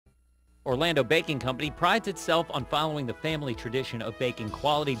Orlando Baking Company prides itself on following the family tradition of baking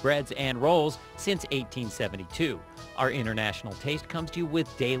quality breads and rolls since 1872. Our international taste comes to you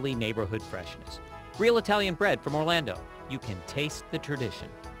with daily neighborhood freshness. Real Italian bread from Orlando. You can taste the tradition.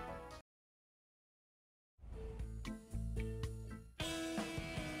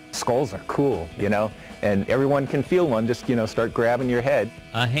 Skulls are cool, you know, and everyone can feel one. Just, start grabbing your head.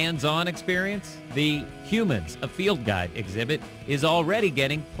 A hands-on experience? The Humans, a Field Guide exhibit is already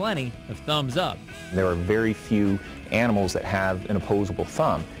getting plenty of thumbs up. There are very few animals that have an opposable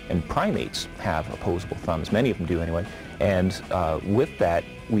thumb, and primates have opposable thumbs. Many of them do anyway. And with that,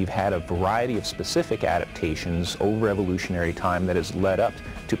 we've had a variety of specific adaptations over evolutionary time that has led up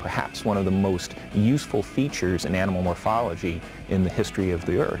to perhaps one of the most useful features in animal morphology in the history of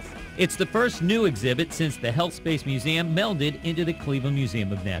the Earth. It's the first new exhibit since the Health Space Museum melded into the Cleveland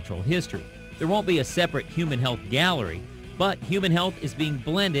Museum of Natural History. There won't be a separate human health gallery, but human health is being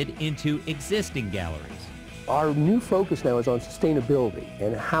blended into existing galleries. Our new focus now is on sustainability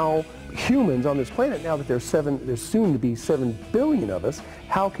and how humans on this planet, now that there's soon to be 7 billion of us,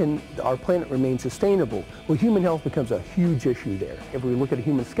 how can our planet remain sustainable? Well, human health becomes a huge issue there. If we look at a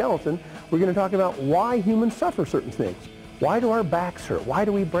human skeleton, we're going to talk about why humans suffer certain things. Why do our backs hurt? Why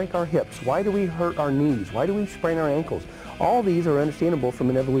do we break our hips? Why do we hurt our knees? Why do we sprain our ankles? All these are understandable from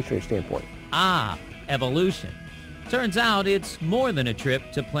an evolutionary standpoint. Ah, evolution. Turns out it's more than a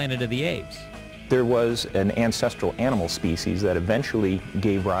trip to Planet of the Apes. There was an ancestral animal species that eventually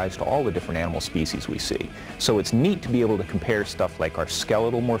gave rise to all the different animal species we see. So it's neat to be able to compare stuff like our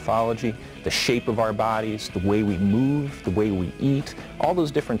skeletal morphology, the shape of our bodies, the way we move, the way we eat. All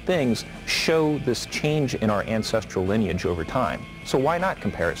those different things show this change in our ancestral lineage over time. So why not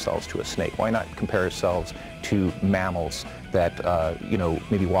compare ourselves to a snake? Why not compare ourselves to mammals that,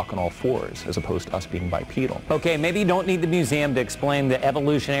 maybe walk on all fours as opposed to us being bipedal? Okay, maybe you don't need the museum to explain the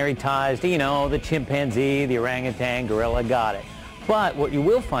evolutionary ties to, the chimpanzee, the orangutan, gorilla, got it. But what you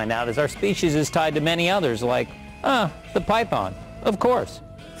will find out is our species is tied to many others, like, the python, of course.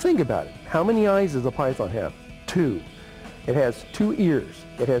 Think about it. How many eyes does a python have? 2. It has 2 ears.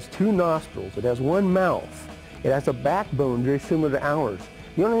 It has 2 nostrils. It has 1 mouth. It has a backbone very similar to ours.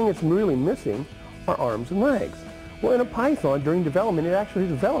 The only thing it's really missing are arms and legs. Well, in a python, during development, it actually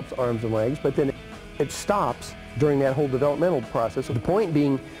develops arms and legs, but then it stops during that whole developmental process. So the point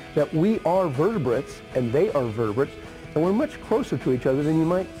being that we are vertebrates, and they are vertebrates, and we're much closer to each other than you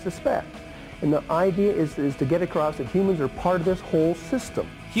might suspect. And the idea is to get across that humans are part of this whole system.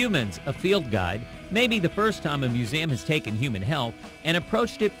 Humans, a Field Guide, may be the first time a museum has taken human health and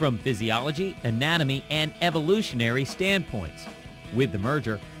approached it from physiology, anatomy, and evolutionary standpoints. With the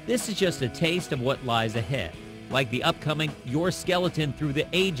merger, this is just a taste of what lies ahead, like the upcoming Your Skeleton Through the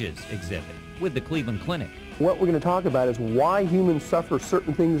Ages exhibit with the Cleveland Clinic. What we're going to talk about is why humans suffer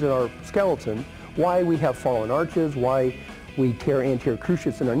certain things in our skeleton, why we have fallen arches, why we tear anterior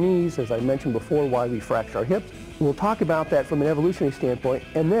cruciates in our knees, as I mentioned before, why we fracture our hips. We'll talk about that from an evolutionary standpoint,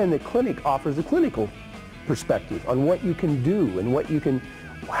 and then the clinic offers a clinical perspective on what you can do and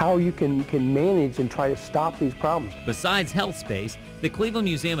how you can manage and try to stop these problems. Besides health space, the Cleveland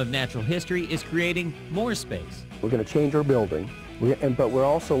Museum of Natural History is creating more space. We're going to change our building, but we're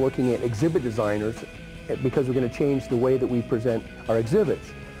also looking at exhibit designers because we're going to change the way that we present our exhibits.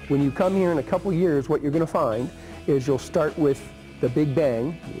 When you come here in a couple years, what you're going to find is you'll start with the Big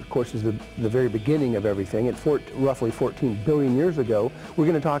Bang, of course, is the very beginning of everything. At roughly 14 billion years ago, we're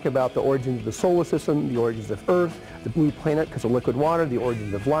going to talk about the origins of the solar system, the origins of Earth, the blue planet because of liquid water, the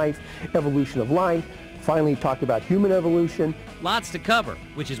origins of life, evolution of life. Finally, talk about human evolution. Lots to cover,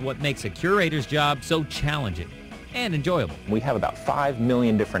 which is what makes a curator's job so challenging and enjoyable. We have about 5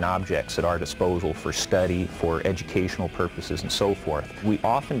 million different objects at our disposal for study, for educational purposes, and so forth. We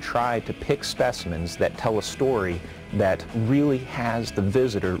often try to pick specimens that tell a story that really has the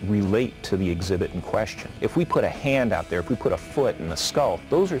visitor relate to the exhibit in question. If we put a hand out there, if we put a foot in the skull,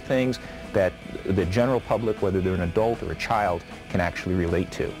 those are things that the general public, whether they're an adult or a child, can actually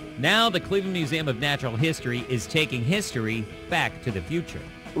relate to. Now the Cleveland Museum of Natural History is taking history back to the future.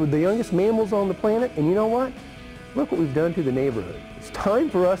 We're the youngest mammals on the planet, and you know what? Look what we've done to the neighborhood. It's time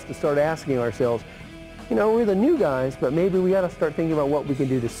for us to start asking ourselves, we're the new guys, but maybe we got to start thinking about what we can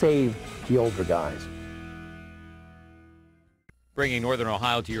do to save the older guys. Bringing Northern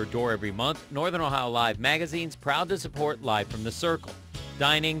Ohio to your door every month, Northern Ohio Live magazine's proud to support Live from the Circle.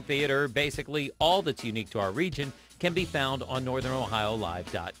 Dining, theater, basically all that's unique to our region can be found on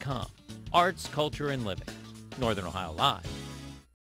NorthernOhioLive.com. Arts, culture, and living. Northern Ohio Live.